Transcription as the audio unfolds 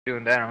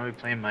Doing that, I'm gonna be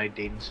playing my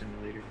dating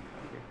simulator.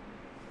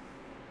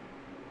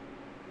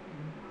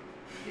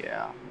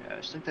 Yeah,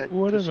 just like that.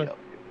 What have I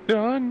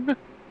done?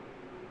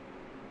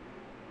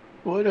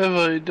 What have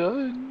I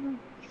done?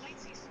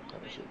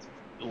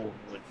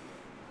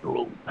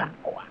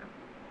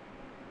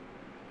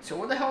 So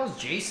where the hell is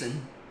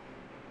Jason?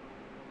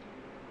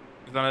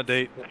 He's on a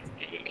date.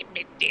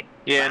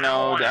 Yeah,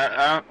 no,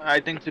 I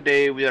think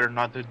today we are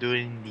not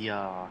doing the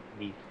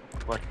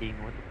fucking,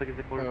 what the fuck is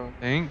it called?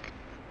 Think.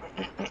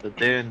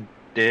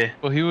 The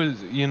Well, he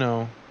was,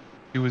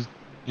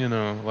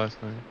 last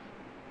night.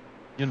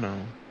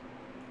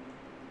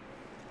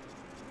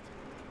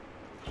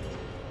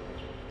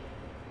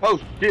 Oh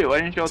shit!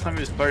 Why didn't y'all tell me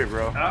to start,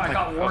 bro? I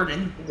got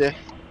Warden. Yeah.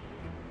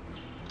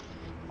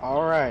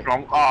 Alright.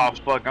 Oh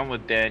fuck! I'm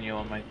with Daniel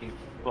on my team.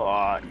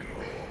 Fuck.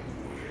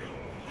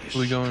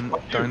 We going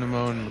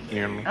Dynamo and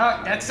McNearly.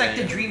 Oh, that's like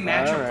the dream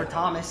matchup Alright. for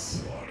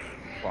Thomas.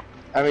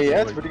 I mean,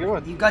 yeah, it's a pretty good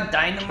one. You got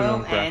Dynamo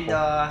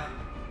Grapple.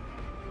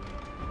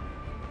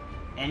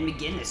 and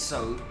McGinnis,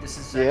 so this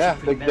is Yeah,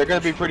 actually they're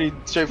gonna be pretty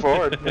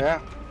straightforward. Yeah.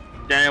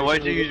 Daniel,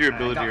 why'd you use your I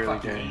ability got early,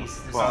 fucking Daniel?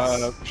 Haze. This Fuck.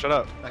 is, Shut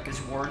up. like his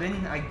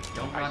Warden, I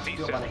don't know how to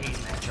feel about a Haze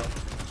matchup.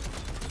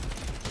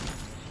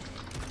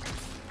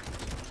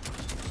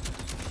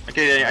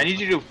 Okay, Daniel, I need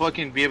you to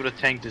fucking be able to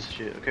tank this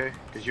shit, okay?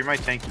 Cause you're my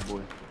tanky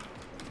boy.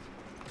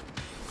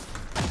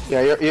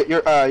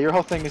 Yeah, your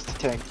whole thing is to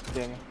tank,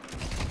 Daniel.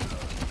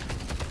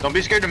 Don't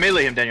be scared to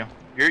melee him, Daniel.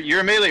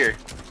 You're a meleeer.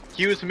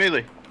 Q is to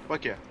melee.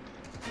 Fuck yeah.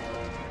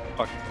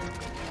 Fuck.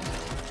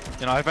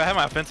 If I had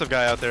my offensive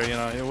guy out there,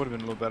 it would have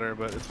been a little better,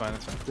 but it's fine,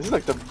 it's fine. This is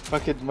like the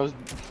fucking most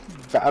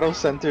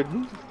battle-centered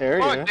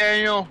area. Fuck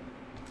Daniel.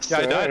 Yeah,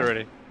 I died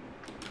already.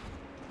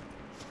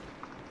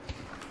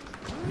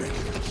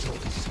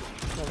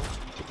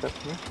 Take that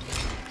from me.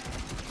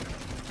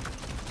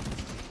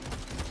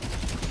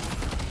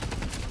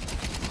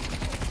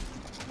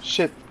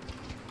 Shit.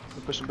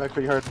 I'm pushing back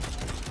pretty hard.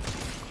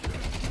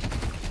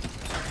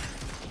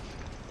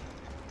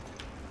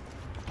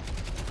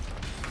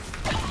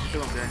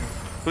 Kill him, Daniel.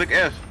 Click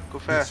F. Go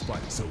fast.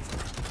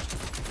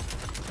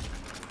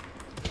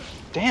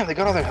 Damn, they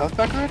got all their health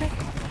back already?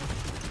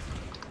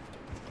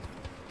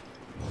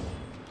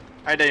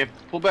 Alright, Daniel.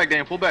 Pull back,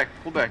 Daniel. Pull back.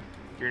 Pull back.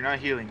 You're not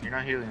healing. You're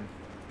not healing.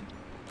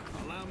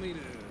 Allow me to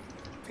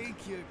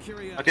pique your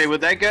curiosity. Okay,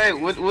 with that guy,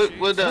 which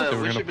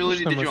gonna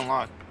ability push did you them.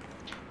 unlock?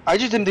 I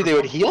just didn't think they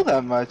would heal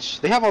that much.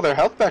 They have all their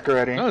health back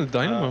already. No, it's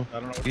Dynamo. Uh, I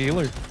don't know.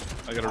 Healer.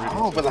 I gotta read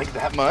Oh, but like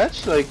that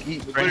much? Like, he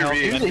Right now,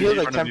 usually heals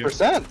like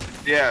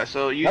 10%. Yeah,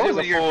 so use That it was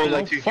with a your full, like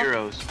like, two fuck,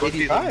 heroes. Fuck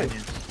these 85.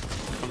 minions.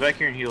 Come back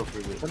here and heal for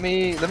a bit. Let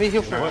me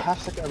heal for what? a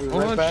half second. I'll be Well,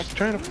 right I'm back. just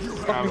trying to Nah,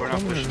 fucking we're not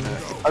come pushing in.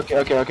 that.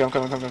 Okay, I'm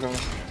coming.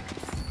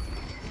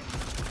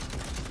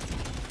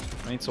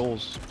 I need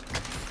souls.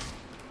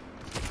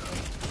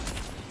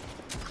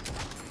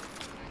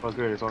 It's all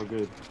good, it's all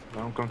good.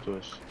 Don't come to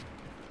us.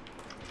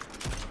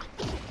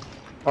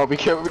 Oh, be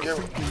careful.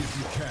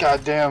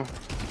 God damn.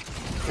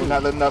 You're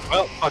not letting up.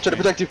 Well, I'll try to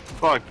protect you.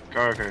 Fuck,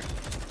 okay.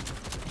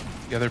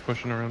 Yeah, they're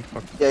pushing around.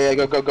 Fuck. Yeah,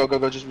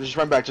 go. Just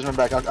run back,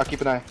 I'll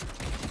keep an eye.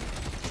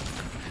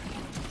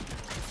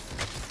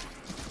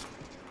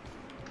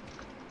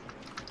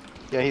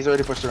 Yeah, he's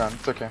already pushed around.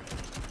 It's okay.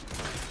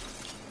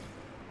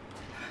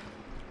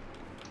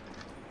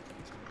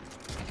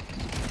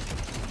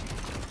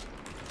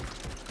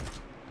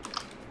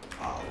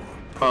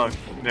 Fuck,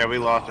 yeah, we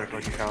lost our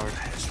fucking coward.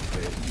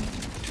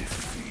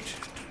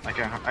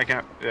 I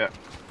can't, yeah.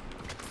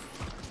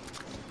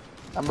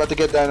 I'm about to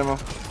get Dynamo.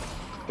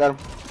 Got him.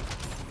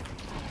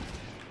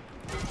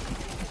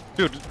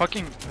 Dude,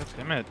 fucking. God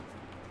damn it.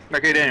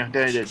 Okay, Daniel.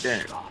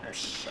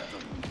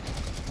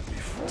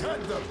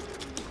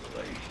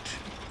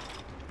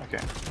 Okay.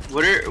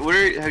 What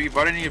are, have you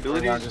bought any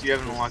abilities? You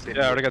haven't unlocked any.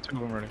 Yeah, I already got 2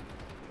 of them already.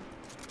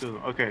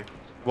 Okay.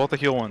 Both the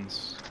heal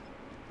ones.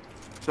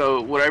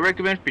 So what I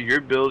recommend for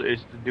your build is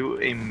to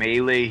do a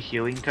melee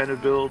healing kind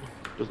of build.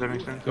 Does that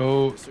make sense?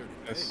 Go.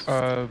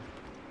 Fuck,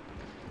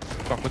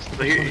 what's the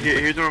So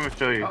here's what I'm gonna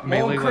show you.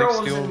 Melee Crow leg is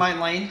skill. in my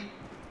lane.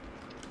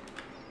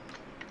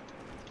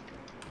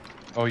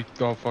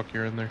 Oh, fuck,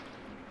 you're in there.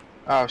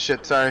 Oh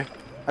shit, sorry.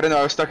 I didn't know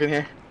I was stuck in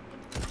here.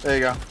 There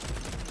you go.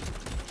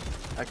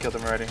 I killed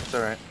him already. It's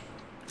alright.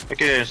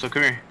 Okay, so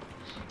come here.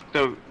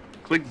 So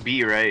click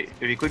B, right?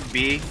 If you click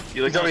B,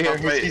 you look He's on over the here.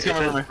 top right. He's It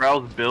coming for says me.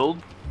 browse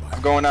build.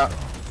 I'm going out.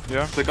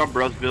 Yeah. Click on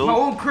browse build. My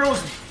own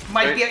Crows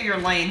might Right. be at your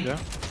lane. Yeah.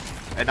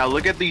 And now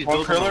look at these Oh,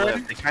 builds on the Kriller?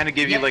 left. They kind of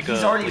give Yep, you like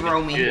he's a already like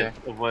roaming. a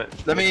gist of what.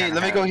 Let me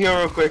kinda go have. heal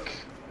real quick.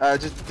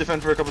 Just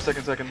defend for a couple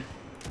seconds. Like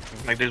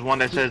there's one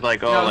that says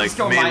like, oh, No, like he's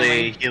still in my melee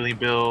lane. healing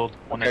build.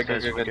 One Okay,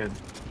 that says good. fucking.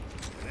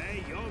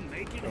 Hey, you're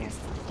making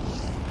history.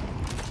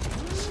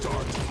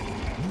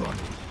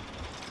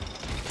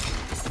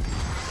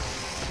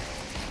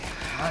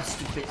 Ah,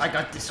 stupid. I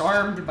got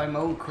disarmed by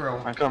Mo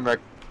Crow. I'm coming back.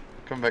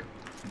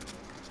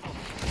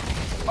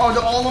 Oh,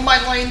 they're all in my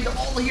lane. They're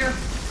all here.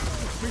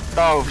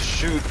 Oh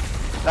shoot.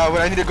 No,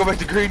 but I need to go back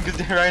to green because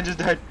Ryan just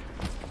died.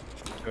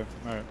 Okay,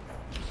 alright.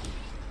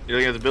 You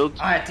looking at the builds?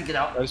 I had to get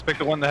out. I just picked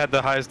the one that had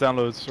the highest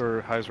downloads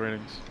or highest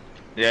ratings.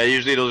 Yeah,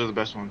 usually those are the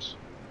best ones.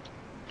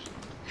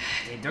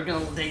 They're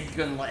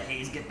gonna let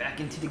Hayes get back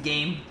into the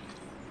game.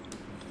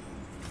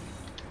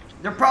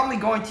 They're probably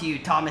going to you,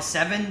 Thomas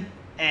 7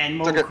 and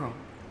Monochrome.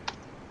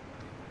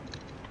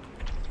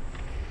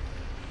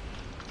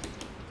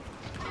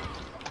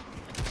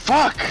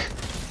 Fuck!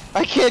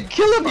 I can't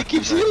kill him. He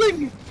keeps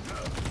healing.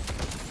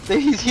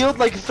 He's healed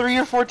like 3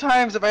 or 4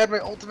 times. If I had my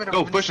ultimate,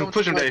 Go push him,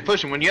 Daddy,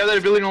 push him. When you have that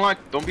ability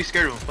unlocked, don't be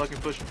scared of him. Fucking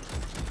push him.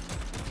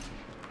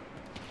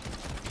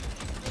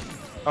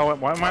 Oh,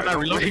 why am I not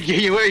reloading?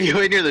 you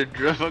were near the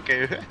drum.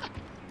 Okay.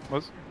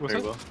 What's Very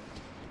up?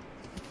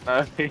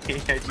 well.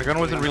 My gun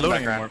wasn't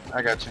reloading anymore.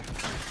 I got you.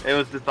 It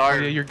was the dark.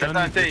 Oh, yeah, your gun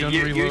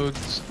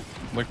reloads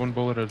like 1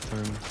 bullet at a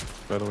time,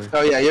 by the way.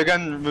 Oh yeah, your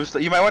gun moves.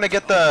 You might want to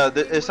get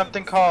there's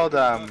something called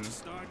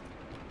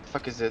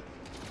fuck is it?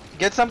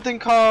 Get something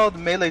called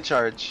melee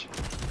charge.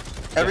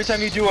 Every time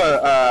you do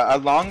a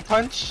long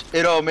punch,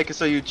 it'll make it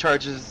so you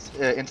charges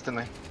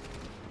instantly.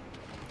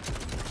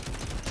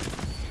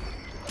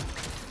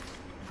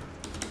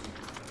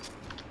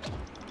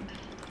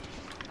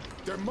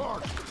 They're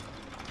marked.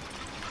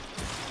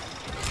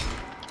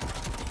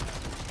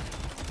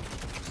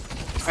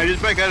 I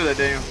just back out of that,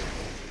 Daniel.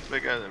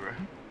 Back out of there, bro.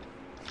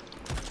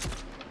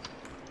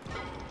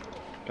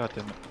 God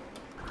damn it.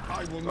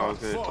 I will It's not all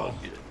good. It's all fall.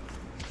 good.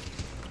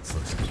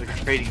 It's like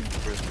a trading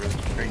for us, bro.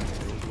 Trading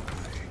for us.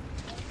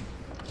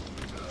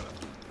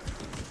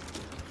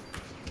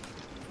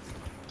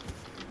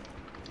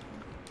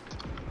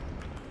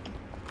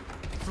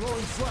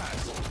 Throwing flash.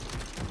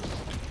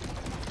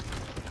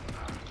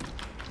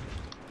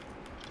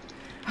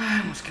 I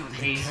almost killed They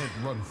Hayes. can't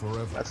run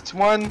forever. That's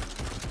 1.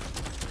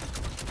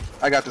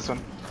 I got this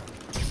one.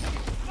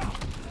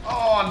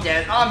 Oh, I'm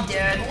dead. I'm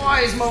dead.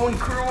 Why is Mo and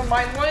Crew in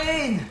my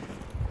lane?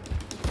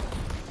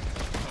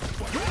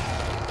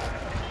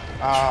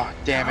 Oh,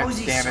 damn How it, is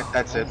he damn so it.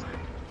 That's it.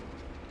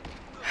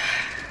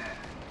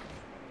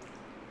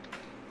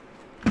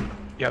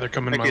 Yeah, they're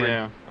coming my Okay, way.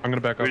 yeah. I'm gonna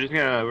back up. We're just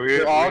gonna.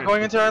 They're all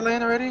going into our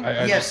lane already?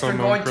 I Yes, just saw they're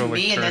Mo going Crow, to like,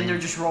 me, and then turn. they're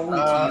just rolling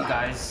to you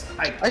guys.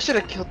 I should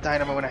have killed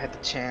Dynamo when I had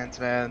the chance,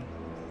 man.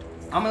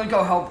 I'm gonna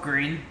go help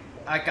Green.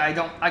 I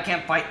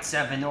can't fight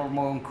 7 or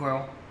Mo and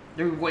Crow.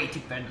 They're way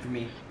too bad for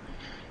me.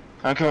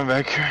 I'm coming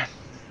back.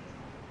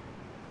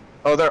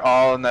 Oh, they're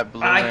all in that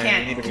blue I lane.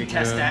 can't You need to be-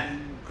 contest that.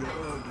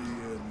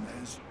 Guardian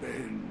has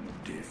been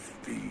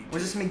defeated.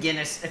 Was this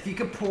McGinnis? If you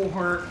could pull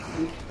her.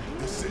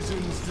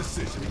 Decisions.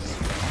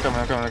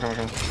 I'm coming. Don't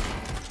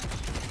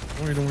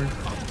worry, don't worry.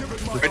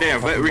 Right there,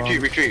 but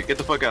retreat. Get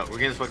the fuck out. We're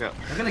getting the fuck out.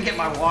 I'm gonna get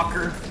my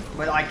walker,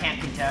 but I can't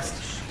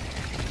contest.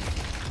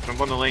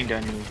 Jump on the lane,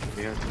 Daniel.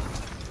 Yeah.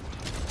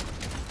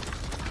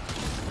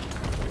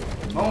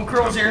 Mo and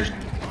Crow's here.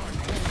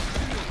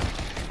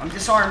 I'm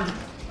disarmed.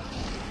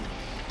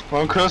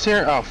 Lone Crow's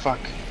here? Oh, fuck.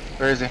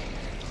 Where is he?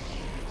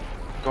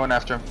 Going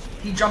after him.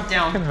 He jumped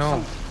down. Fucking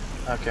hell.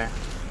 Okay.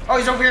 Oh,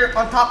 he's over here,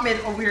 on top mid,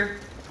 over here.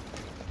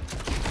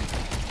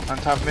 On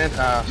top mid?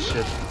 Oh,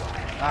 shit.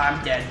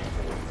 I'm dead.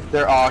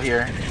 They're all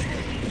here.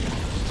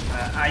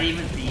 I didn't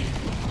even feed.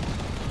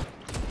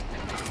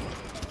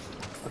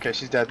 Okay,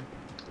 she's dead.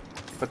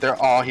 But they're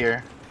all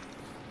here.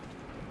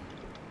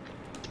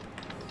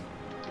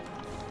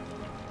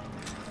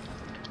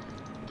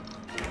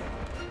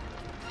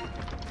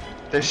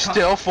 There's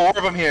still 4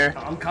 of them here.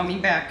 I'm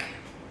coming back.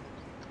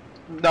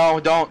 No,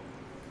 don't.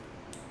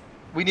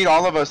 We need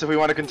all of us if we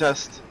want to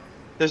contest.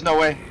 There's no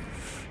way.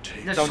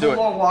 There's Don't do it.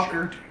 full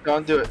walker.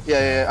 Don't do it.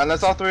 Yeah.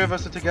 Unless all 3 of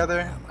us are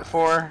together.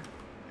 4.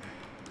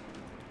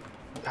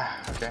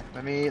 Okay.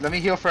 Let me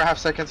heal for a half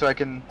second so I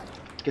can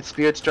get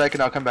Spirit Strike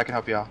and I'll come back and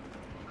help you all.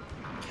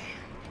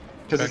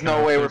 Because there's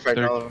no way we're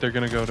fighting all of them. They're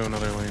gonna go to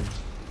another lane.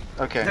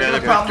 Okay. They're gonna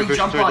they're probably pushing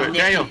jump through on there. Nikki.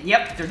 Daniel,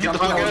 Yep, they're the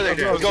jumping fuck out of on there.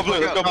 Nikki. Let's go blue.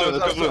 Let's go blue.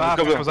 Let's go blue. Let's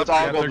go blue. Let's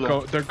all go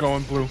blue. They're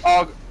going blue.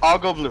 All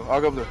go blue.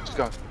 All go blue. Just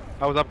go.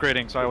 I was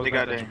upgrading, so I was. They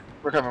got there.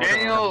 We're coming.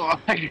 Daniel, oh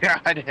my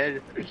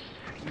god.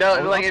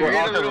 No, like if we're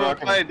you're all in the middle of a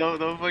coming. fight,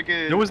 don't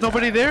fucking. There was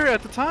nobody there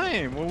at the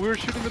time when we were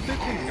shooting the big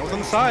thing. I was on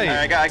the side.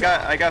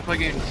 I got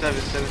fucking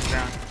seven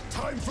down.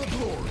 Time for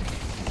glory.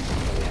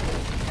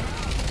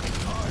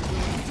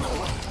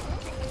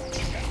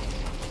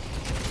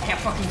 Can't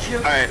fucking shoot.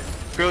 Alright,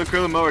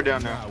 curl the mower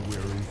down now. Now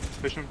weary.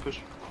 Push him, push.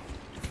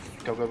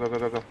 Go.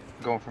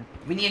 Going from.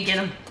 We need to get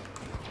him.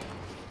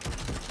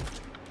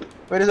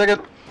 Wait a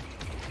second.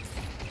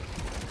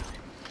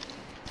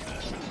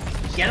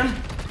 Get him.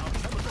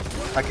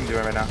 I can do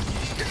it right now.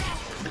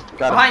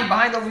 Got him.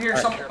 Behind, over here,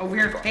 over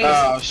here. Hayes.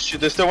 Oh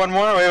shit! There's still one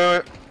more.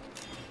 Wait.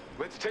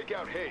 Let's take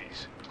out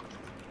Hayes.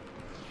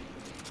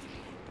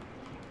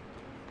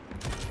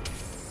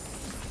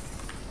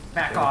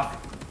 Back off.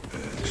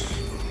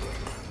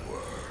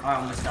 I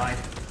almost died.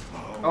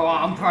 Oh,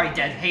 I'm probably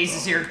dead. Hayes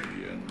is here.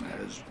 Guardian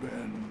has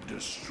been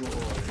destroyed.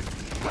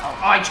 Oh,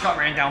 I just got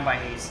ran down by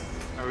Hayes.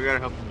 Alright, we gotta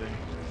help him, Daniel.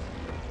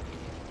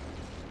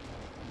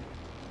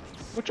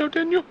 Watch out,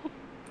 Daniel.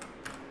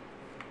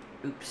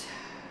 Oops.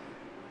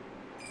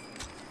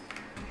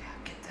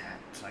 Get that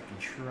so I can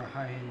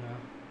try and.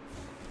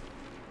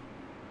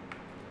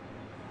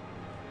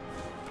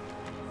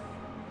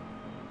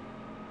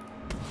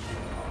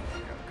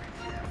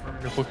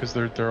 Careful, because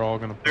they're all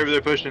gonna.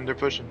 They're pushing. They're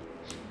pushing.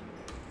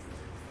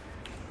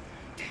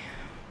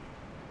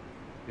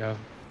 Yeah,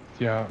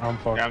 yeah, I'm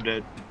fucked. Yeah, I'm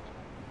dead.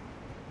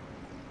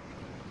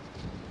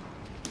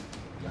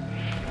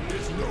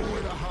 There's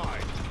nowhere to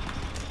hide.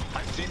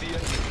 I see the enemy.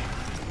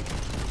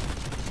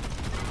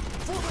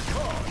 For the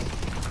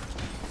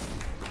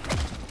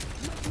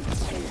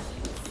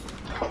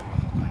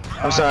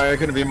cause. I'm sorry, I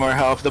couldn't be more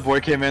help. The boy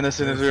came in as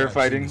soon as we were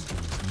fighting.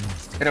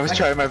 And I was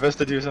trying my best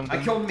to do something.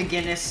 I killed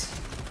McGinnis.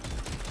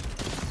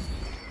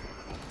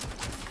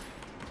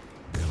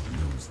 They'll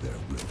lose their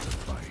will to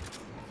fight.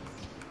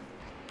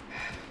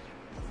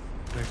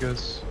 I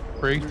guess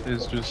Crate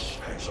is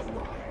just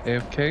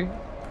AFK.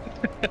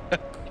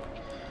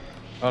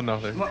 Oh no,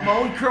 there.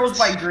 Moan curls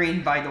by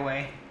green, by the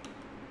way.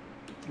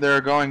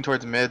 They're going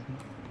towards mid.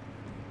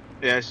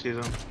 Yeah, I see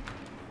them.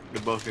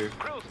 They're both here.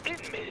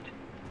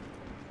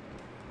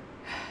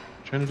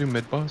 Trying to do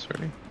mid boss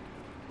already.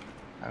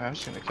 I'm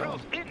just gonna kill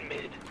him.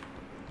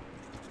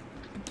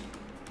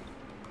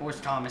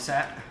 Where's Thomas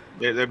at?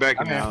 They're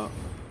backing I'm here. out.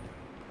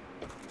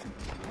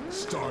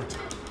 Start.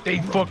 They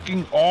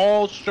fucking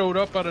all showed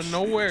up out of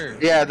nowhere.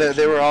 Yeah,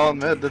 they were all in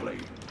mid.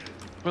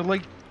 But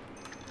like,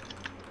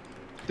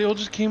 they all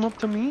just came up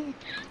to me.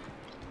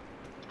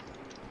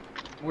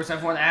 Where's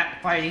everyone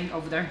at fighting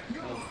over there?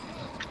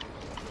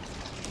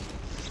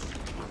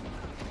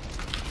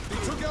 They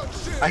took out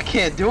shit. I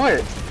can't do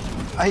it.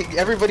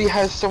 Everybody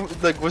has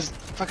was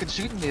fucking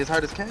shooting me as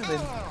hard as can.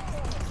 And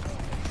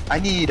I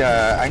need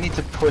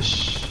to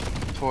push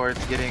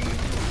towards getting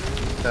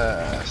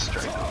the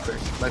strike,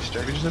 life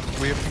strike.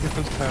 We have to get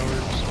those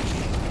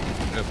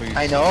towers. At least.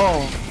 I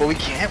know, but we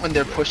can't when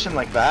they're pushing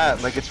like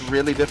that. Like it's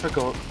really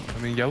difficult. I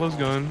mean, yellow's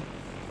gone.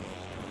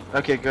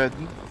 Okay, good.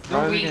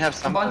 They're We weak. can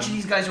have A bunch of something.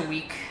 these guys are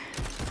weak.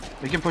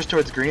 We can push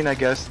towards green, I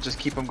guess. Just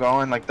keep them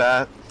going like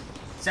that.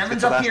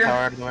 Seven's Get the up last here.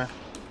 tower out of the way.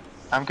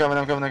 I'm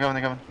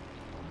coming.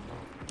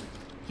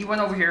 He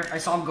went over here. I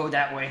saw him go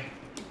that way.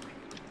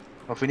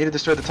 Well, if we need to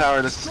destroy the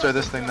tower, let's destroy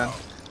this thing then.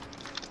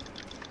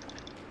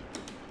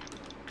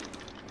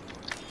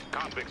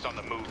 Convicts on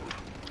the move.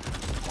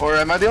 Or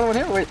am I the only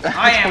one here? Wait.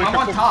 I am. I'm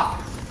on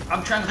top.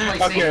 I'm trying to play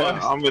Okay.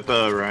 safe. I'm with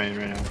Ryan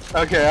right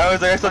now. Okay, I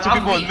was like, I saw two I'm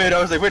people in weak. mid.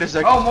 I was like, wait a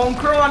second. Oh, Moan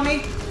curl on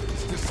me.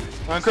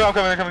 I'm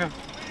coming.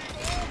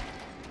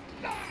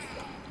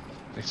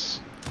 Nice.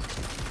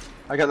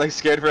 I got like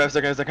scared for a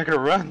second. I was like, I could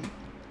run.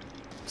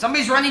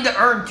 Somebody's running the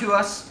urn to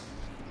us.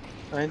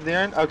 Right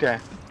there. Okay.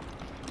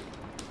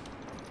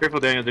 Careful,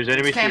 Daniel. There's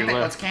enemies to Camp your it.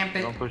 left. Let's camp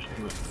it. Don't push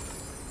them.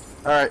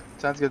 All right.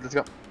 Sounds good. Let's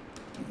go.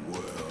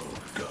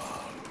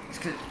 It's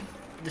 'cause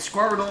the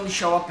squad would only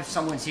show up if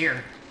someone's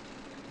here.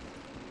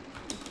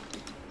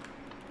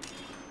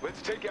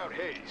 Let's take out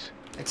Hayes.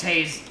 It's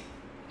Hayes.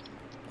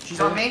 She's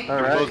on me. All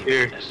They're both right.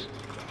 here.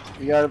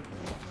 You got it.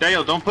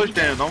 Daniel, don't push,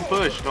 Daniel. Don't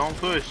push. Don't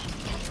push.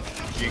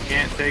 You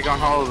can't take on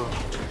all of them.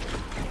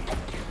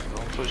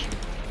 Don't push them.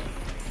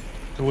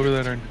 Deliver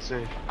that urn.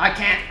 Safe. I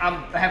can't.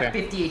 I have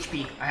Okay. 50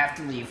 HP. I have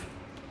to leave.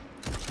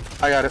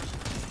 I got it.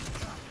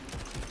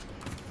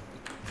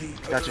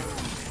 Gotcha.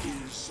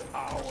 Is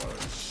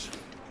ours.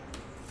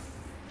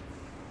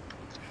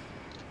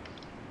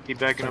 Keep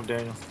backing up,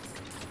 Daniel.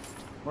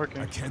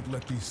 Working. I can't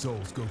let these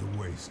souls go to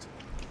waste.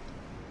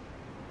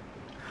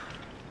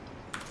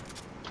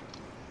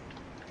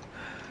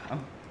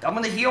 I'm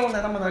gonna heal and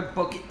then I'm gonna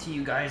book it to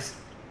you guys.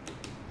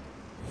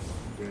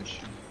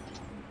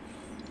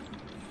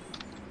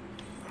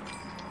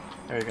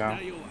 There you go.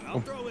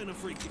 I'll throw in a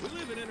freaky. We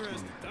live in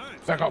interesting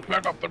times. Back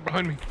up, they're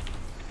behind me.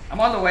 I'm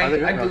on the way. Oh,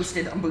 there I you go.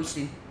 boosted. I'm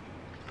boosting.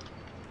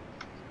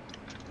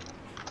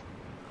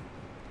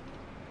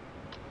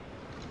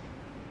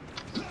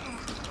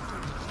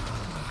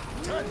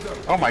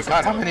 Oh my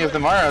God! How many of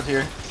them are out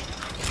here?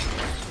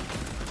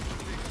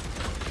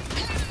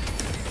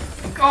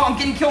 Oh, I'm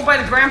getting killed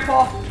by the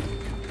grandpa.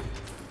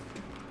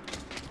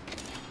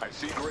 I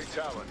see great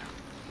talent.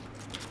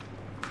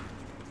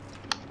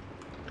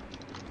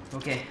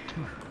 Okay.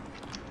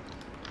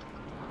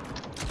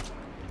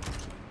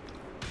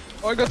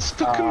 Oh, I got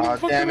stuck in the Aw,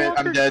 fucking damn it! water.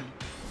 I'm dead.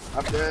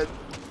 I'm dead.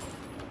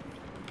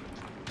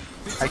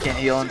 I can't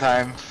heal in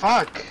time.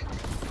 Fuck!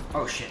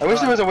 Oh shit. I wish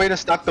there was a way to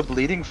stop the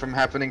bleeding from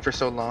happening for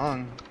so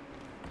long.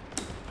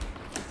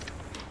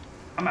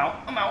 I'm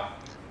out. I'm out.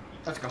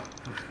 Let's go.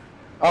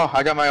 Oh,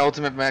 I got my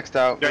ultimate maxed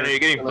out. Daniel, you're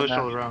getting pushed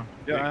now. all around.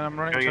 Yeah, I'm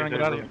Gotta trying to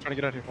get out of here. there. Trying to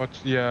get out of here. Watch,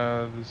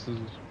 yeah, this is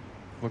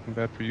looking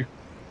bad for you.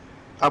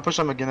 I'll push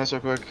on McGinnis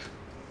real quick.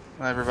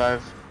 When I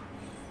revive.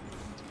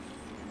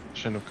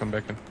 Shouldn't have come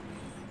back in.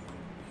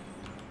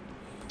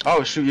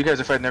 Oh shoot, you guys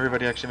are fighting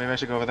everybody actually. Maybe I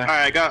should go over there.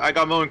 Alright, I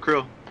got Mo and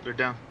Krill. They're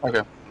down.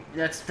 Okay.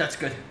 That's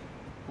good.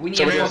 We need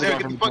So we wait, guys are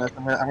wait, going wait,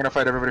 from McGinnis. I'm gonna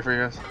fight everybody for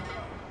you guys.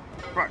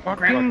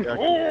 Grant,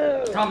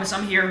 Oh! Thomas,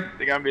 I'm here.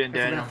 They got me in If we're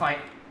gonna Daniel. fight.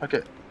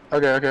 Okay.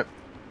 Okay.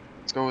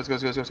 Let's go.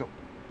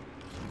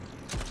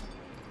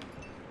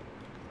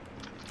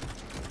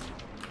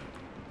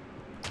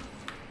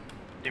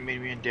 They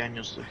made me and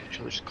Daniel look at each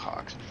other's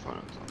cocks in front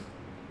of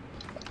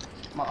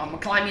them. I'm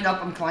climbing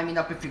up. I'm climbing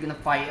up if you're gonna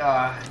fight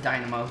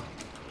Dynamo.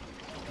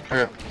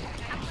 Okay.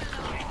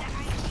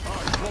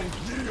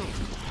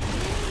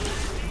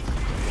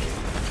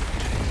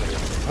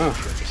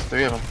 there's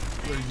 3 of them.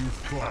 Where you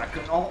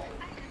fall. Oh.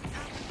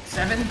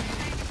 7.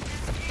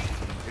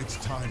 It's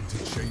time to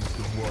change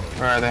the world.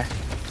 Where are they?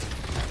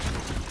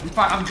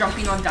 I'm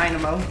jumping on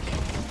Dynamo.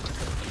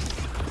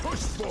 Push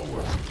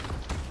forward.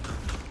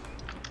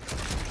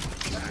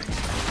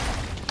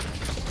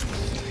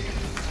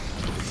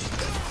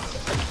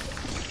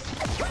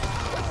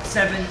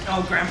 Seven.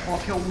 Oh, Grandpa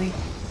killed me.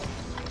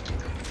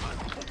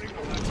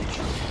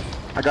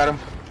 I got him.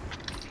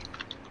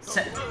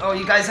 Oh,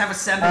 you guys have a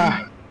 7?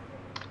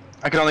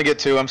 I can only get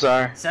 2, I'm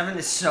sorry. 7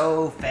 is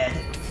so fed.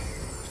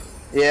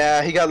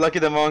 Yeah, he got lucky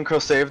that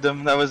Moncrill saved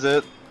him, that was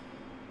it.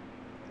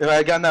 If I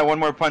had gotten that one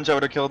more punch, I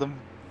would have killed him.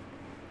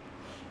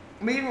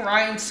 Me and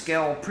Ryan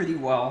scale pretty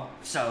well,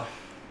 so.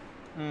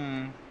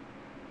 I'm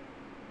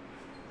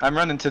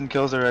running 10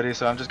 kills already,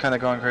 so I'm just kind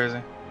of going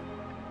crazy.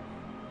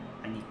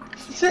 I need.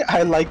 You say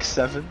I like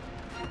 7?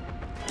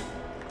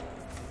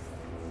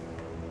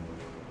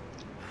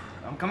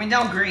 I'm coming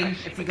down green,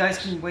 if you guys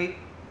can wait.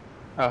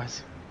 Oh, I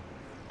see.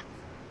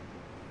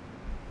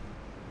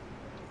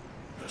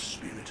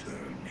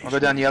 I'll go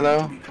down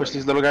yellow, push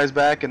these little guys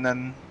back, and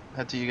then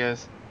head to you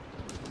guys.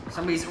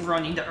 Somebody's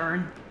running to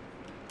urn.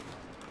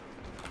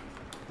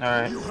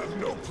 Alright. You have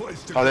no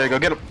place to Oh, there you go.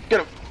 Get him! Get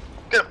him!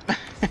 Get him!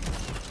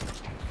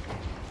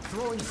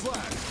 Throwing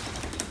flag.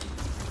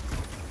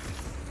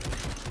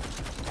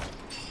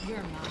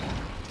 You're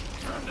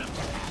mine.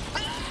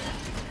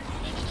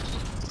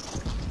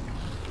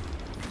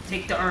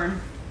 Take the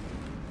urn.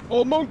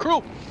 Oh,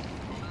 Moncrill!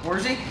 Where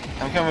is he?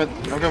 I'm coming.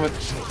 I'm coming.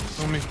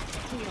 On me.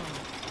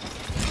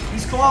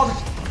 He's clawed.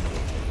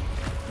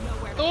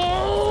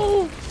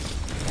 Oh!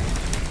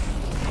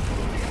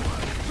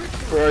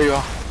 Where are you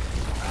all?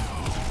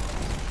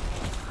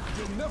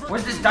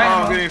 Where's this Oh,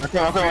 dynamo? I'm getting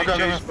I'm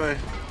coming. chased by...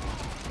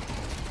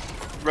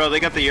 Bro, they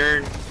got the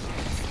urn.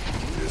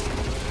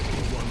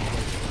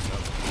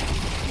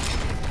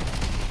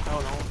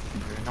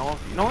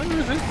 No one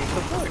resisted.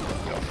 What the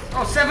fuck?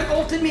 Oh, 7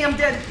 ulted me, I'm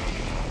dead.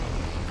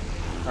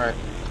 Alright.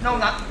 No,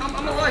 not.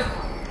 I'm alive.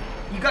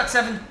 You got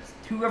 7.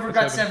 Whoever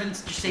got 7,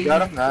 just save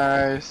Got me. him?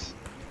 Nice.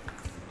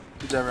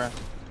 Good job, Ryan.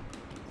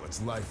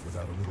 What's life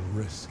without a little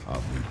risk?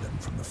 I'll lead them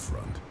from the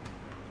front.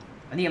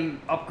 I need to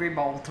upgrade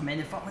my ultimate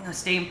if I'm gonna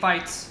stay in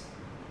fights.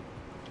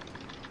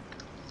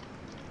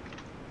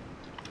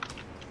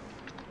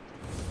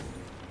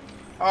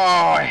 Oh,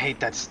 I hate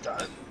that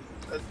stun.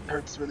 That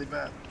hurts really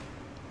bad.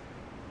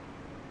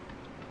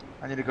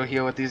 I need to go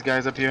heal with these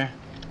guys up here.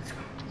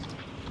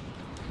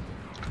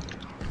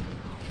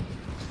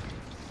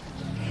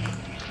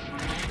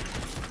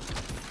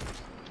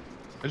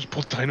 I just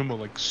pulled Dynamo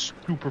like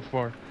super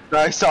far.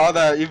 I saw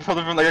that. You pulled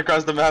him from like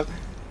across the map.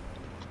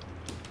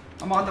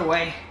 I'm on the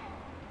way.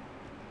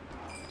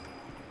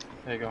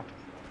 There you go.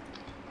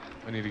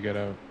 I need to get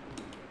out.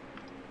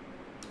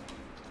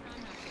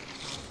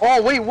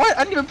 Oh wait, what? I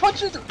didn't even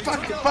punch it.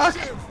 Fuck.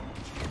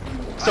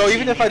 So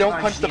even if I don't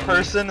punch the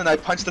person and I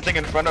punch the thing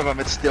in front of him,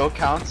 it still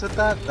counts at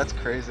that? That's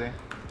crazy.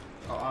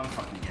 Oh, I'm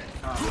fucking dead.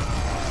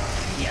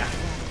 Yeah.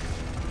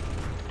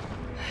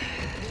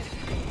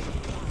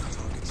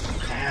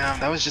 Damn,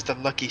 that was just a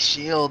lucky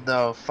shield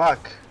though.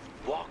 Fuck.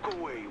 Walk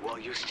away while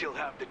you still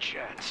have the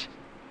chance.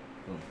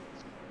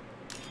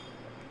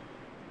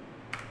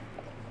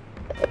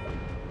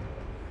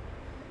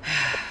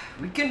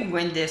 We can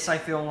win this, I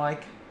feel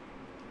like.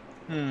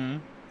 Hmm.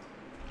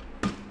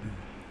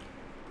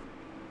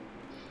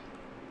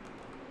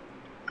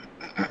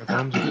 My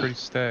bombs are pretty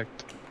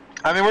stacked.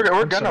 I mean, we're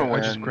I'm gonna sorry, I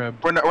win. just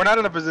grabbed- We're not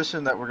in a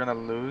position that we're gonna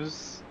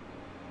lose.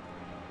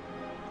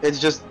 It's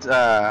just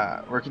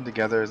working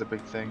together is a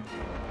big thing.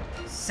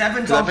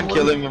 7's I've on been blue.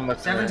 killing him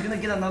left and 7's right.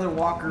 gonna get another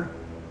walker.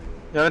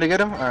 You want me to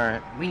get him? All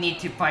right. We need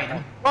to fight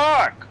him.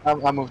 Fuck!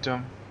 I'll move to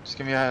him. Just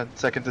give me a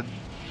second to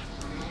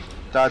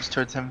dodge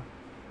towards him.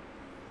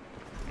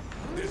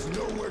 There's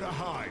nowhere to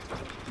hide.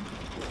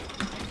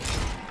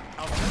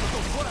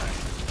 Alchemical flag.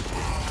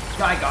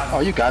 I got him. Oh,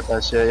 you got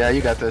that shit. Yeah,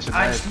 you got that shit.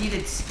 I Nice. just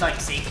needed like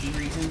safety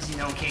reasons, you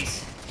know, in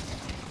case.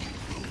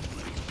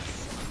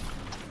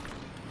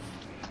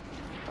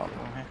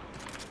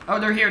 Oh,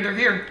 they're here. They're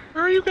here.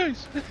 Where are you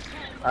guys?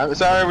 I'm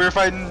sorry, we were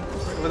fighting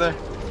over there. In a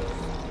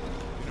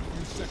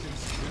few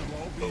seconds,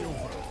 it'll all be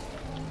over.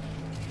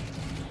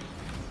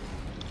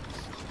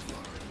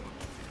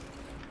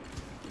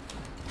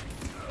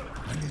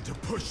 I need to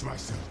push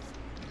myself.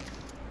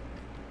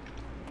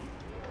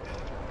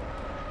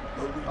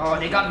 Oh,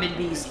 they got mid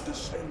beast.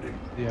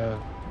 Yeah.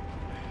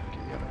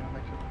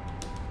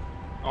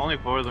 Only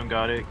 4 of them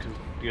got it, because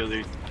the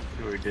other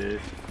 2 are dead.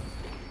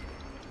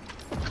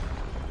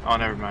 Oh,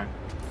 never mind.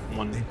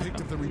 They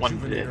picked up the One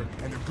dead. rejuvenator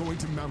and are going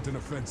to mount an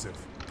offensive.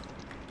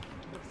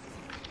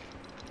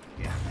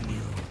 Yeah, I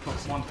need to put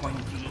 1 point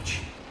into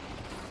each.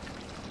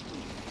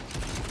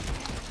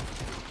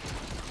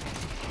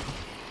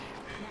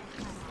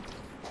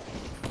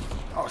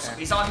 Oh, so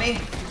he's on me.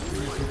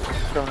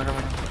 Coming.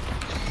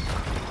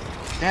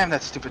 Damn,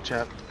 that stupid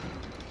chap.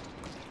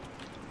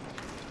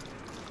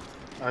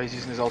 Oh, he's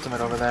using his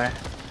ultimate over there.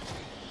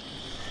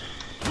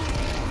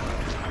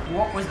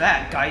 What was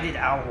that? Guided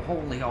owl.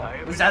 Holy hell.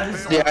 Was that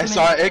his Yeah, I ultimate?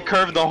 saw it. It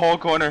curved the whole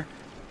corner.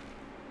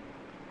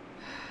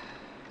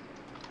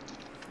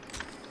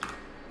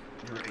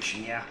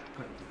 Duration, yeah.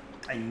 But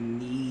I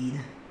need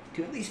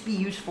to at least be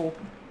useful.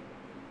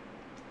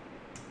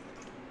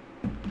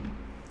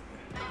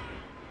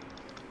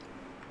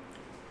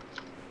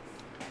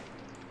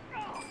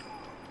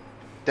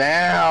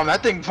 Damn,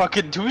 that thing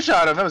fucking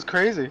two-shot him. That was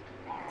crazy.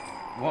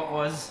 What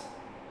was?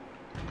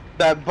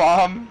 That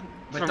bomb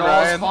But from they're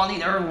all Ryan.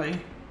 spawning early.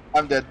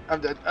 I'm dead.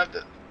 I'm dead. I'm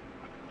dead.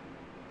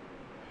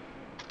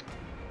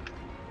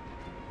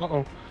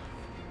 Uh-oh.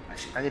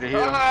 I need to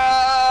heal.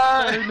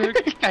 Sorry,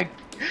 Nick.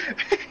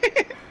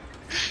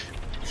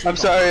 I'm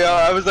sorry, y'all.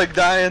 I was like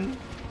dying.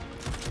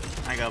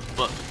 I got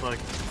butt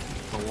fucked.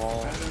 The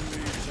wall.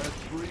 Enemies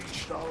have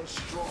breached our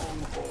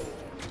stronghold.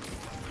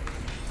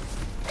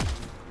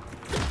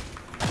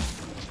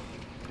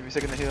 Give me a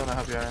second to heal and I'll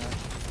help you out right now.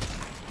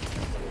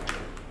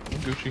 I'm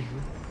Gucci.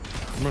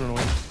 I'm running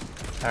away.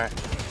 Alright.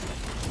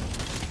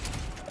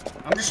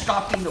 I'm just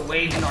stopping the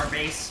wave in our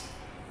base.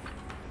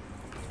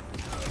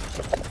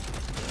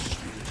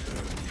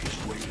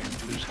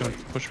 I'm just gonna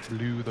push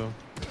blue though.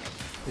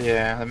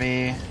 Yeah, let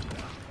me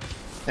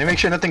make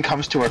sure nothing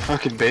comes to our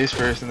fucking base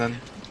first and then.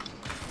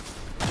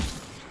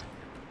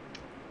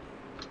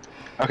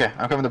 Okay,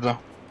 I'm coming to blue.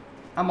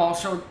 I'm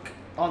also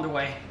on the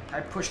way. I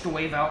pushed the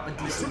wave out a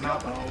decent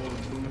amount.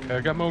 Okay,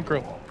 I got my own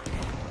grill.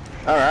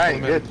 Alright,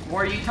 good.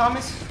 Where are you,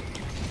 Thomas?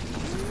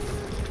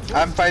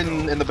 I'm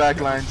fighting in the back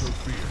lines.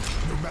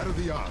 No matter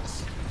the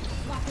odds.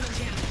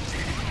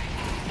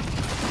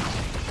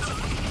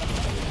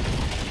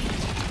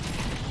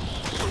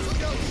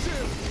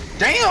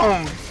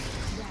 Damn!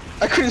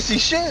 I couldn't see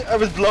shit. I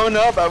was blown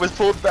up. I was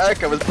pulled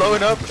back. I was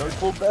blowing up. I was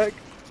pulled back.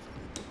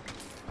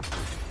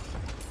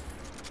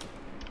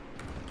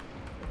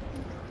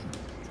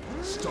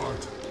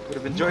 Start. Would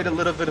have enjoyed a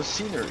little bit of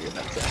scenery in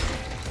that time.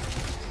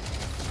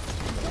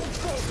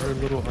 We're a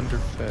little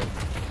underfed.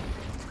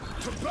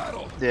 To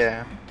battle.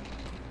 Yeah.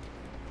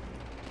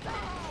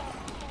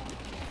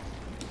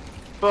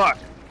 Fuck.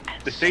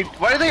 The save.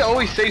 Why do they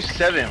always save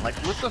 7? Like,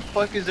 what the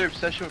fuck is their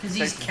obsession with Because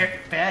he's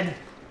protecting? fed.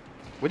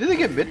 When did they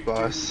get mid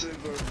boss?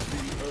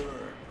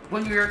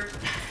 When we were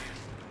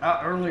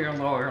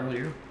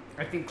earlier.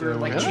 I think we were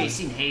like Really?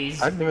 chasing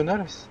Haze. I didn't even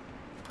notice.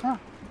 Huh.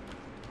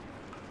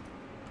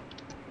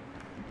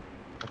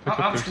 I'll pick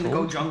I'm up just their gonna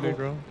go souls, jungle.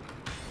 Negro.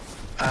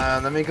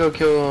 Let me go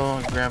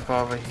kill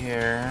Grandpa over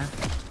here.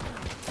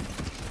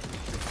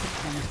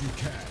 If you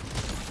can.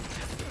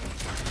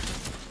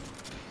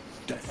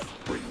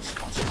 Death brings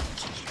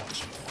consequences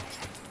once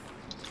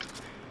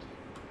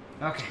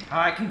more. Okay,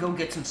 I can go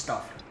get some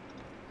stuff.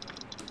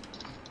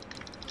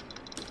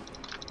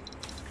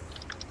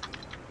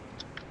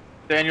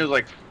 Daniel's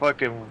like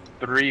fucking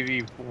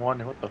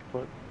 3v1. What the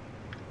fuck?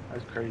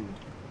 That's crazy.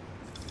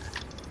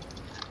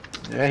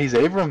 Yeah, he's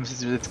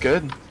Abrams. It's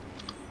good.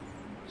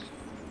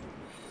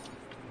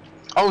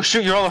 Oh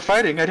shoot, you're all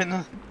fighting. I didn't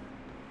know.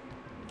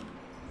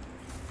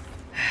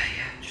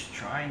 Just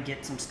try and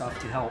get some stuff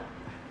to help.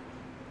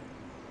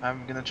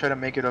 I'm gonna try to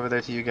make it over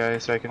there to you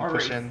guys so I can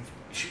push Alright. in.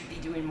 Should be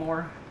doing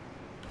more.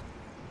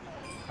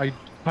 Hide.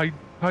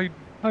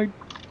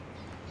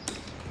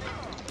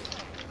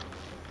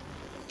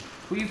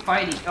 Who you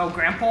fighting? Oh,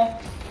 Grandpa?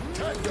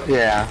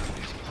 Yeah.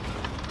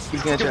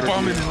 He's gonna try Get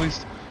bomb to in do at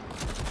least.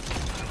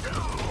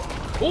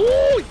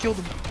 Oh, he killed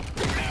him.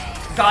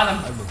 Got I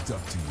him. looked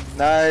up to you.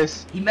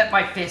 Nice. He met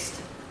my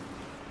fist.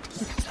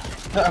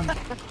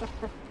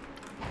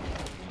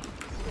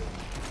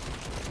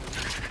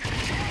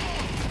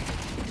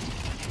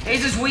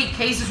 Haze is weak.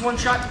 Haze is one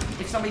shot.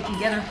 If somebody can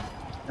get her.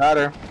 Got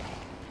her.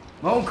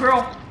 Moan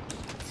curl.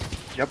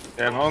 Yep.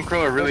 Yeah, my own crew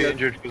are really Okay.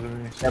 injured because of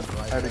me. Yep.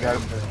 I already got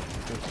him.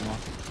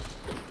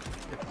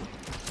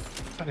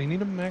 God, I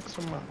need a max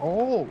on my.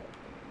 Oh.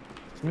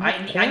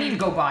 I need to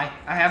go by.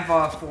 I have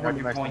Already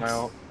 400 maxed my points.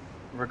 ult.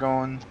 We're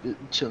going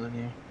chilling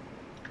here.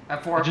 I have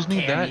I 400 just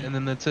need that, candy. and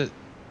then that's it.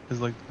 Cause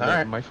like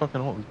Alright. my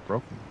fucking ult is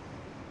broken.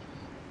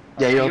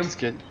 Yeah, Okay, your you- ult is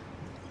good.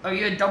 Are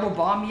you a double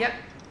bomb yet?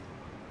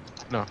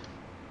 No.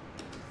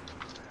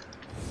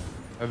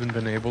 I haven't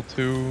been able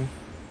to.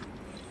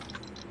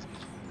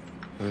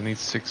 I need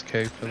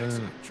 6K for that.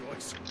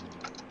 Choice.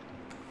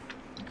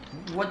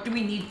 What do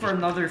we need for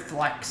another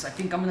flex? I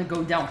think I'm gonna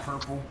go down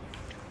purple.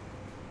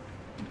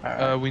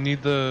 We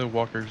need the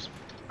walkers.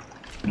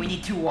 We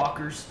need 2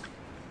 walkers.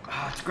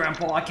 Ah, it's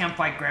Grandpa. I can't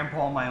fight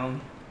Grandpa on my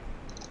own.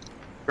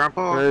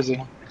 Grandpa? Where is he?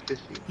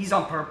 He's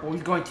on purple.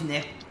 He's going to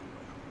Nick.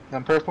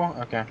 On purple?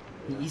 Okay.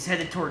 He's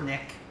headed toward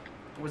Nick.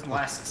 Was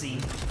last seen.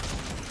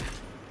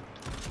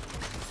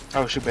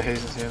 Oh shoot, but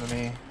Hayes is here. Let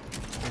me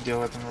deal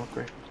with him real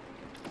quick.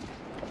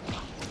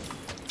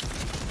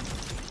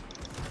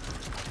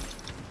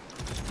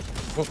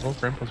 Oh,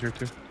 Grandpa's here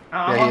too.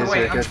 I'm Yeah, on he the is way.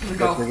 here. I'm Good, just gonna good,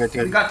 go. good,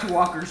 good. We got 2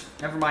 walkers.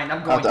 Never mind.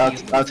 I'm going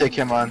to you. I'll take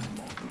him on.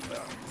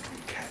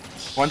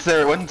 Once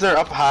they're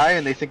up high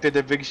and they think they're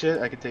the big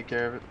shit, I can take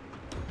care of it.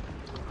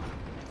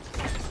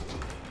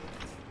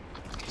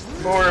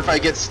 Or if I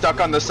get stuck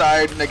on the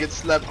side and I get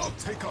slept, I'll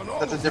take on all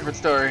that's a of different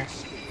story.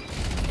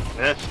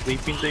 That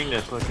sleeping thing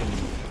that fucking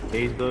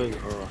Haze does,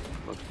 oh,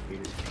 fucking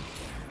hate it.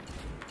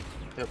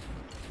 Yep.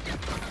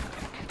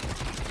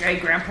 Okay,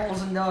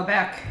 Grandpa's in the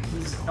back.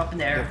 He's up in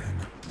the air.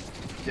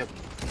 Yep.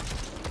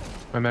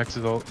 My max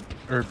is ult.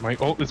 Or my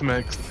ult is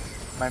max.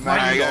 My Mine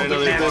man. is got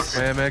ult another max.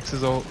 My max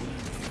is ult.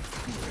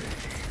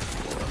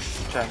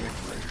 Trap me.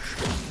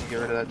 Get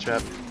rid of that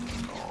trap.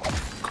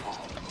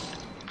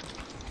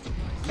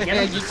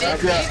 Yeah, you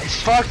did. Yeah,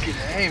 fucking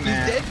hey,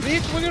 man. Dead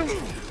bitch, look at him.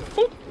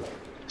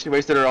 She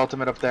wasted her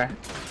ultimate up there.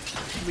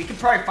 We could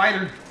probably fight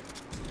her.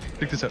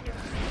 Pick this up.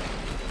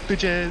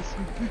 Bitches.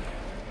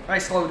 I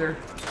slowed her.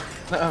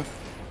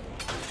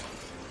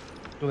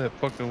 Feel that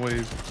fucking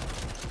wave.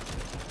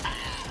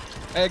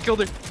 Hey, I killed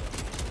her.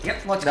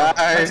 Yep, let's go. Nice.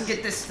 Let's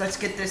get this. Let's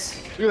get this.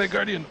 Look at that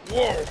guardian.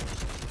 Whoa.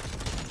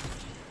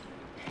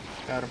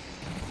 Got him.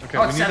 Okay,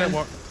 Oh, we it's need 7.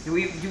 that. Do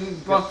we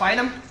want to fight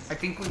him? I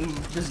think we can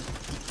just.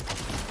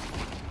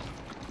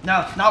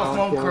 No, not with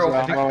one crew.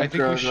 I think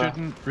we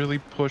shouldn't really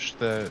push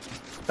that.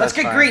 Let's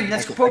get fine. green.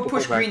 Let's I can push pull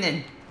back. green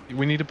in.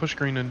 We need to push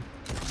green in.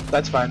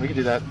 That's fine, we can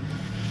do that.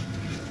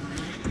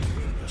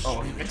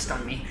 Oh, it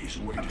stunned me.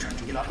 I'm trying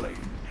to get up.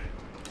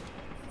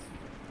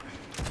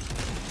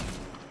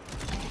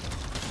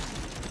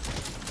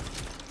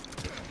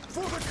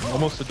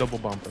 Almost a double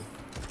bumper.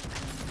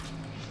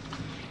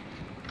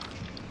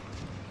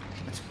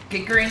 Let's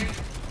get green.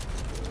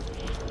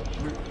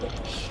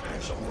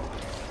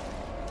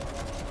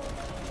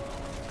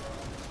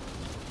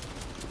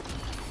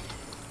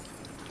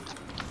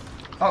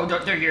 Oh,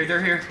 they're here.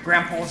 They're here.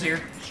 Grandpa's here.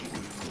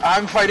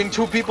 I'm fighting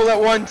 2 people at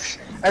once,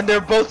 and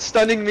they're both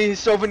stunning me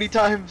so many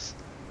times.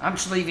 I'm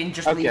just leaving.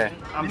 Just Okay.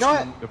 leaving. I'm You know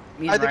what?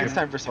 me I and think it's Ryan.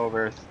 time for Soul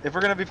Earth. If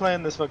we're gonna be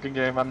playing this fucking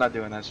game, I'm not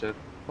doing that shit.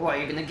 What?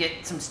 You're gonna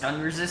get some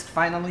stun resist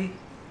finally?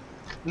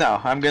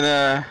 No, I'm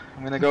gonna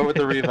go with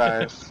the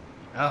revive.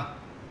 Oh.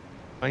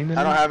 Finally.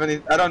 I don't have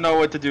any. I don't know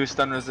what to do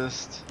stun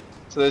resist.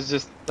 So there's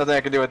just nothing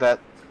I can do with that.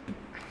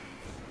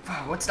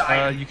 What's the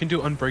item? You can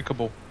do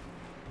unbreakable.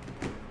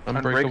 Unbreakable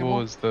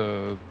Unbreakable? is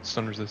the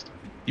stun resist.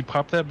 You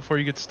pop that before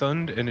you get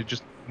stunned, and it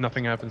just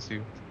nothing happens to you.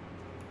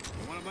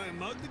 You wanna buy a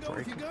mug to go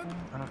with your gun?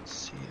 I don't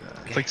see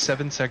that. It's like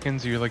 7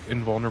 seconds. You're like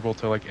invulnerable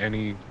to like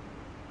any.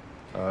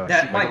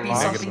 That might be negative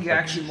something you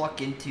effect. actually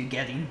look into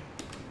getting.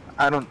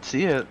 I don't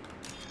see it.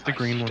 The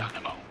green one.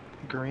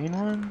 Green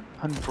one?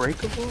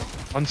 Unbreakable?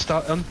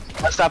 Unstoppable.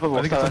 Unstoppable.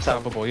 I think it's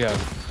unstoppable. Yeah.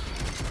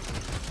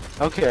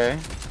 Okay.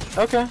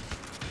 Okay.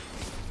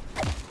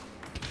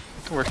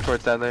 Can work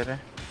towards that later.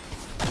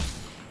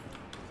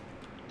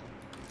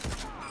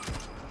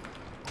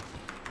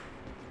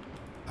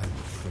 I will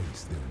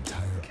face their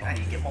entire Okay, I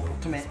need to get my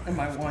ultimate and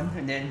my 1,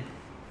 and then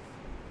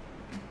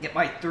get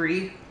my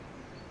 3.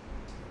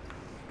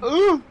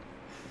 Ooh!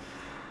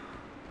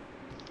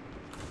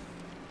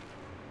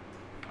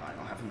 I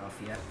don't have enough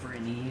yet for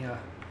any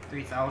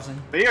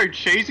 3,000. They are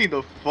chasing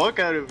the fuck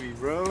out of me,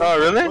 bro. Oh,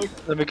 really?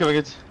 Fuck. Let me come and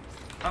get.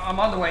 I'm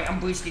on the way. I'm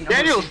boosting.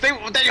 Daniel, boosting.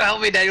 Daniel,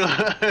 help me, Daniel.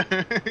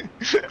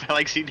 I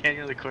like see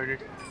Daniel in the corner.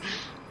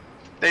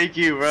 Thank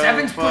you, bro.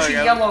 7's Fuck, pushing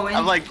I'm- yellow in.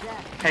 I'm like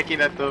hacking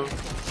at them.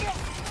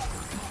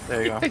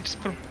 There you go. Hey, just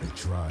put 'em- They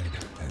tried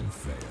and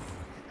failed.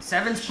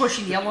 7's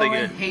pushing yellow Like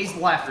in. a Haze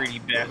left. Greedy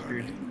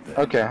bastard.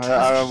 Okay,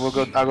 we'll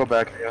go. I'll go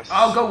back. I guess.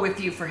 I'll go with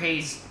you for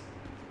Haze.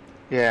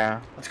 Yeah.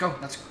 Let's go.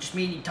 That's just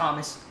me and you,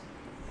 Thomas.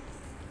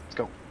 Let's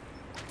go.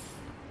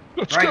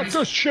 Let's Right? get you-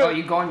 this shit. Oh,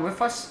 you going with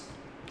us?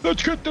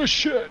 Let's get this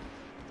shit.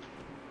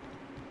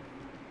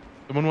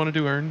 Someone want to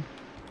do earn?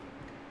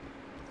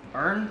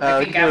 Earn? We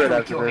I think can do it after we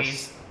after kill this.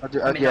 Haze. I'll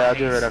do, I mean, yeah, not I'll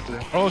do it Haze. after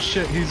this. Oh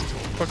shit, he's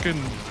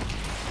fucking.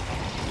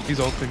 He's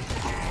ulting.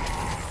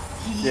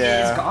 He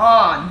Yeah. is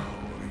gone.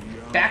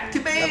 Back to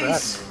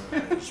base.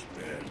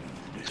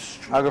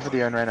 I'll go for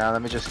the end right now.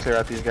 Let me just clear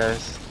out these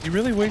guys. He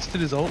really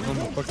wasted his ult on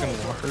the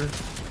fucking walker.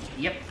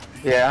 Yep.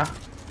 Yeah,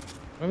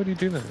 Why would he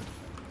do that?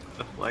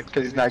 The flex.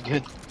 because he's not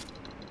good.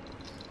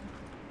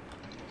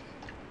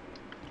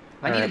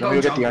 I need Alright, to let go me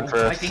go get the jungle. end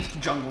first. I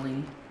think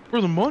jungling.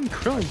 Bro, the Mon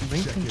Crow is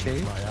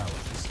 19k. My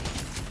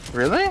allies.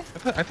 Really?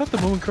 I thought the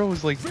Mon Crow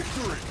was like.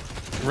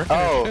 wrecking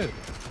our Oh. shit.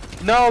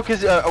 No,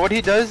 because what he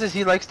does is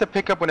he likes to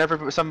pick up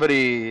whenever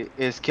somebody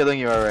is killing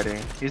you already.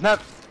 He's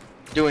not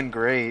doing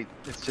great.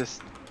 It's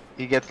just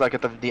he gets like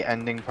at the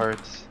ending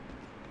parts.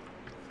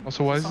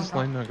 Also, why is this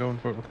line not going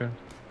for it? Okay.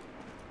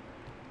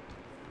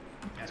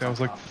 See, I was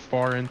like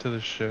far into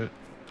this shit.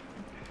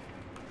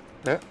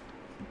 Yeah.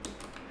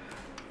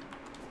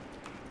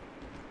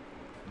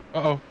 Uh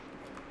oh.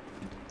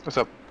 What's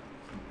up?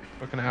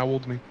 Fucking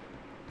owled me.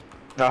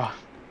 Oh.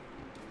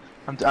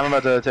 I'm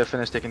about to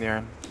finish taking the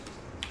iron.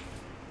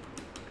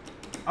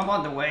 I'm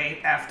on the way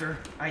after.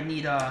 I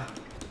need Got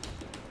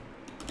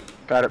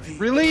it.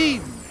 Really?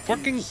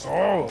 Fucking.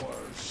 Oh.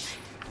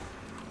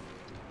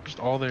 Just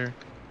all there.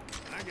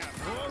 I got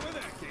more with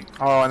that king.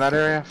 Oh, in that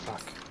area?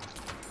 Fuck.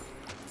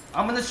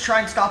 I'm gonna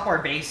try and stop our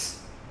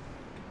base.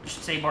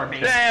 Just save our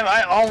base. Damn,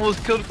 I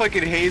almost killed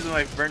fucking Haze with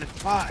my Furnace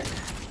 5.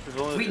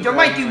 There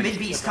might do mid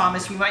beast,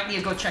 Thomas. We might need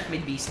to go check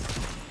mid beast.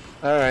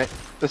 Alright.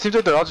 It seems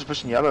like they're all just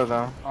pushing yellow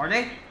though. Are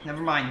they?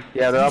 Never mind.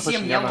 Yeah, they're all You see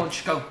pushing them yellow. yellow.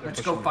 Just go.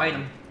 Let's go fight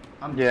them.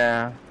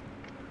 Yeah.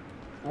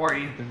 Where are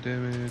you? And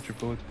damage, your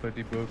bullets by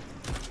debuff.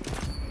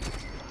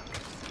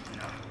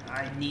 No,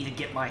 I need to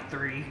get my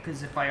 3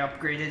 because if I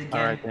upgrade it again.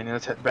 Alright, Danny,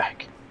 let's head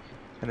back.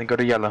 And then go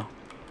to yellow.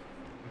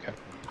 Okay.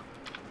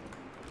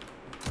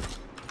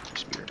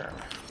 Spirit armor.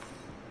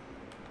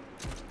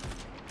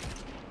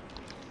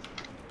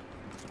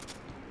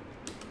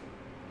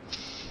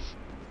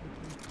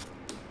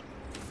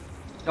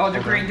 Oh,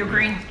 they're green. They're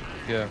green.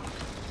 Yeah.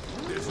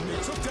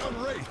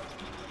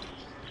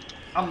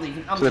 I'm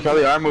leaving. So they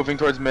probably are moving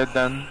towards mid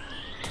then.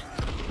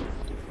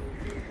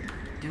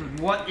 Dude,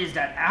 what is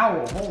that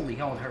owl? Holy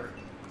hell, it hurt.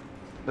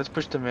 Let's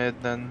push to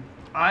mid then.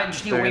 I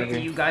just need to wait for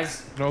you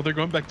guys. No, they're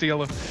going back to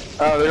yellow.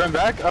 Oh, they're going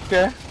back?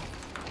 Okay.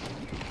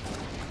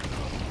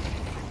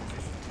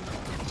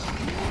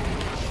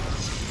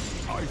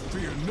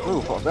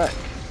 Ooh, fall back.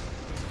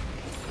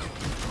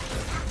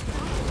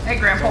 Hey,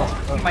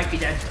 Grandpa, you might be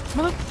dead.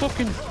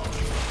 Motherfucking.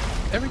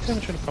 Every time I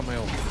try to pop my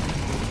ult.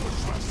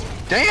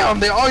 Damn,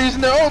 they all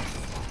using their ult.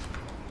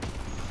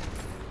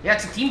 Yeah,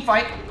 it's a team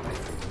fight.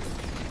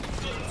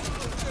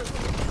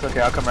 It's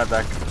okay, I'll come right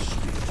back.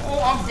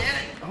 Oh, I'm dead.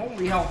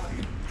 Holy hell.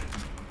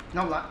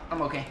 No, I'm not.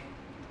 I'm okay.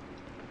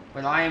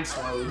 But I am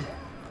slowed.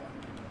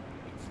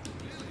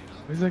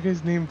 Why is that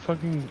guy's name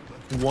fucking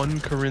 1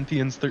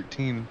 Corinthians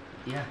 13?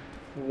 Yeah.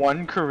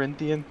 1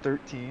 Corinthians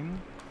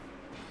 13?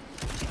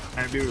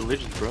 Trying to be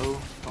religious, bro. Oh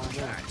my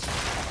god.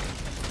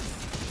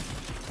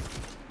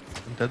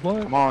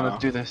 Deadlock? Come on, let's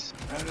do this.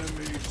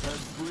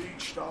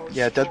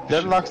 Yeah,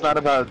 Deadlock's not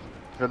about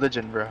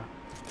religion, bro.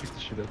 Take the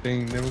shit out. They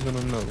ain't never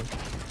gonna know.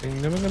 They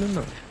ain't never gonna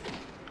know.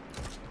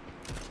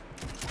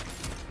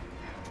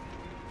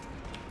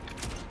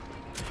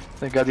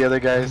 Thank God the other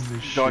guy's Holy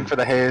going shit. for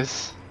the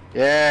haze.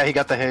 Yeah, he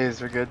got the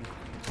haze. We're good.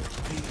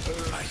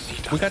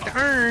 We got the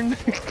urn!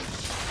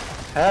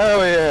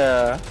 Hell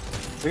yeah!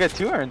 We got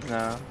 2 urns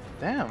now.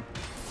 Damn.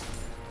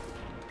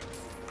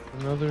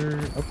 Another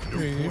No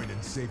upgrade. point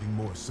in saving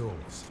more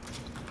souls.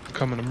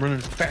 Coming, I'm running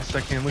as fast as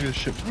I can. Look at this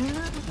shit.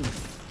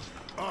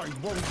 I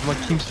won't. I'm like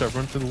Keemstar,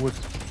 run through the woods.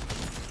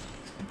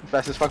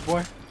 Fast as fuck,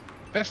 boy.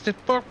 Fast as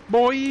fuck,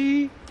 boy!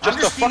 I'm Just just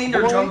a fuck stealing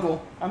their boy.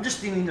 jungle. I'm just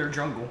stealing their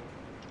jungle.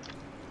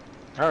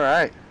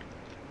 Alright.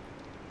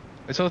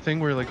 I saw a thing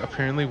where, like,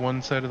 apparently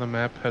one side of the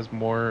map has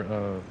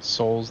more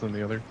souls than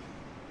the other.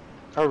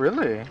 Oh,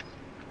 really?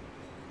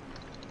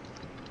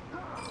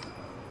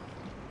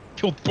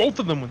 Killed both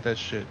of them with that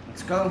shit.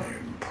 Let's go.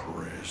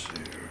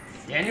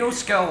 Daniel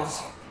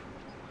Skulls.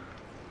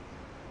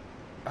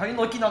 Are you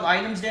looking on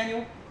items,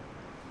 Daniel?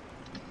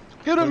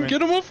 Get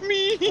him off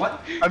me!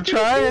 What? I'm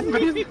trying,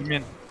 but he's... I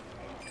mean,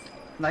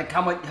 Like,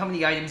 how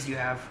many items do you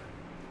have?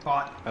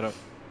 Bought? I don't.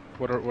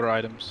 What are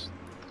items?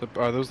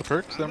 Are those the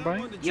perks that I'm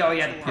buying? Yeah, oh,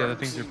 yeah. Yeah, the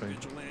things you're playing.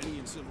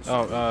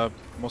 Oh,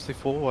 mostly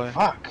full. Why?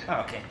 Fuck. Oh,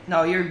 okay.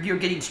 No, you're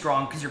getting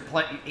strong because you're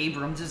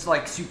Abrams is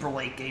like super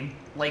late game.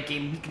 Late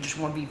game, he can just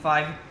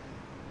 1v5.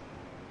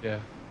 Yeah.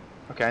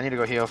 Okay, I need to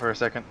go heal for a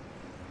second.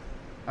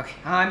 Okay,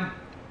 I'm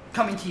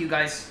coming to you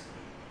guys.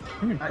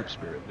 I'm in quick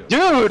spirit, dude.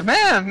 Dude,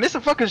 man, miss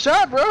a fucking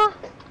shot, bro.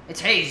 It's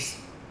Haze.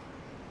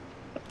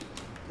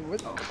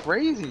 What's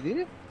crazy,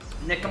 dude?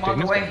 Nick him on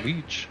the Daniel's way. got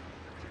Leech.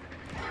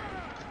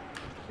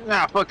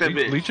 Nah, fuck that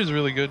bitch. Leech is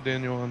really good,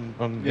 Daniel,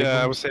 on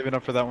Yeah, I was saving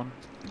up for that one.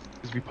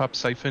 Because if you pop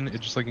Siphon, it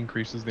just like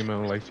increases the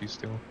amount of life you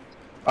steal.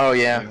 Oh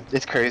yeah,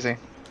 it's crazy.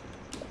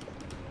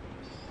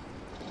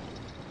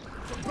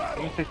 Let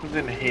me say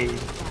something to Haze.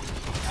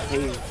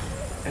 Haze.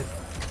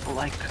 It's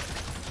like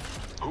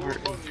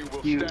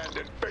you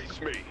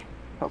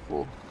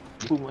couple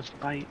who must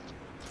fight.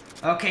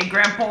 Okay,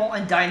 Grandpa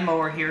and Dynamo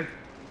are here.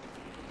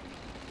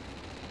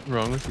 What's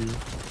wrong with you?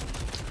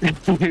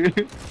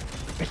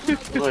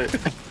 What?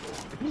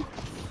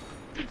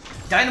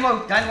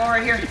 Dynamo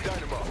right here.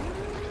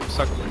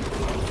 Suck.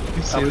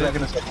 You say that?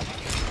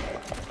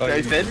 Oh, I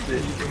you- said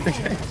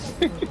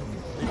it.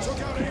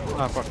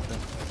 Ah, fuck that.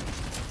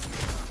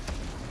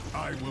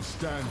 I will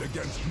stand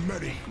against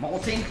many.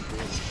 Molting.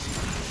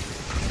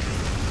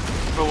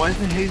 But why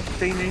isn't Haze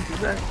staying nice as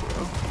that,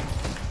 bro?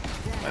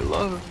 I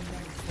love him.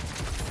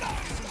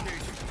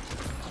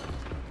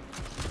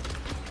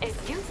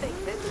 If you think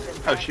this is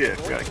Oh shit, I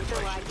forgot. until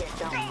I get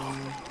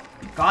done.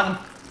 Got him.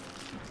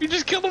 You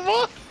just killed him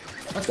off!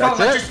 Let's That's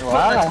go. it?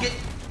 Wow.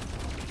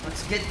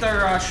 Let's get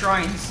their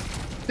shrines.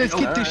 Let's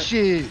get this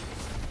shit!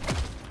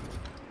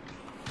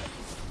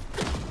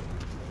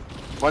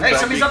 One Hey, back.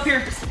 somebody's up here.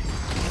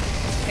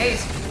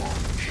 Haze.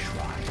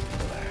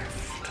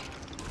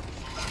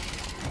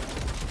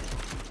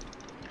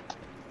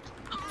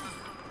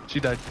 She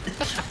died.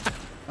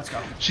 Let's go.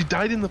 She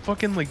died in the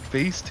fucking like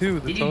base too.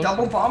 Did you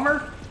double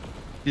bomber?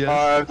 Yeah.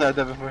 I've done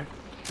that before.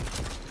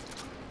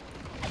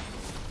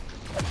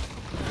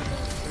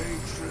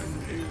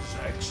 Patron is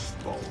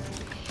exposed.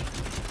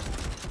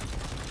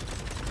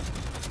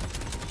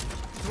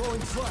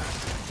 Throwing flash.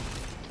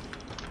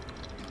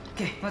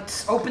 Okay,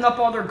 let's open up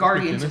all their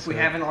guardians if we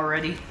innocent. haven't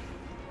already.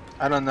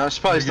 I don't know. She's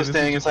probably You're still gonna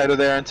staying see- inside of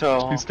there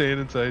until. He's staying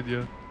inside,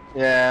 yeah.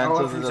 Yeah, Oh,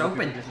 until if the it's other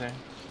open. people get there.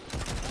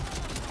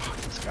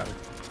 It's got it.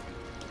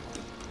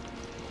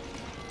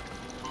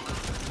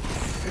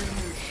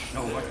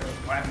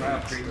 why I'm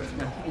not upgrading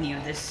with any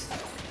of this.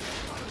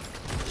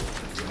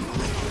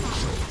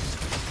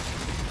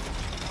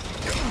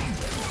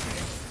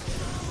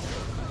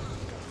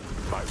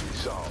 My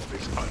resolve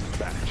is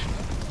unmatched.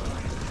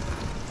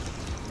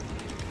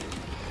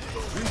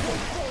 We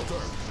won't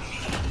falter.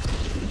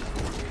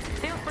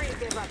 Feel free to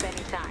give up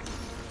anytime.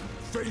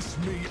 Face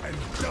me and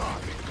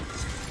die.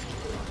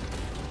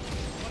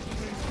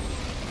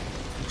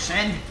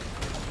 Send.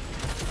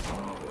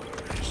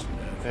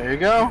 There you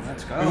go.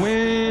 Let's go.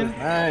 Win.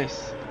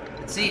 Nice.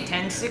 Let's see,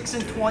 10, 6,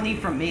 and 20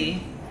 from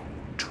me.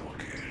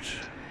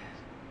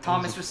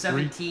 Thomas was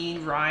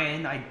 17,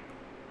 Ryan,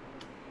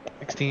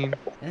 16.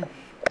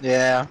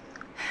 Yeah.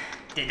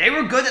 They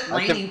were good at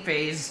laning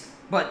phase,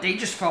 but they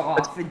just fell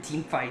off in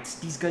team fights.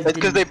 These guys It's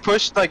because didn't. they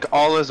pushed like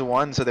all as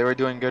one, so they were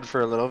doing good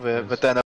for a little bit, but then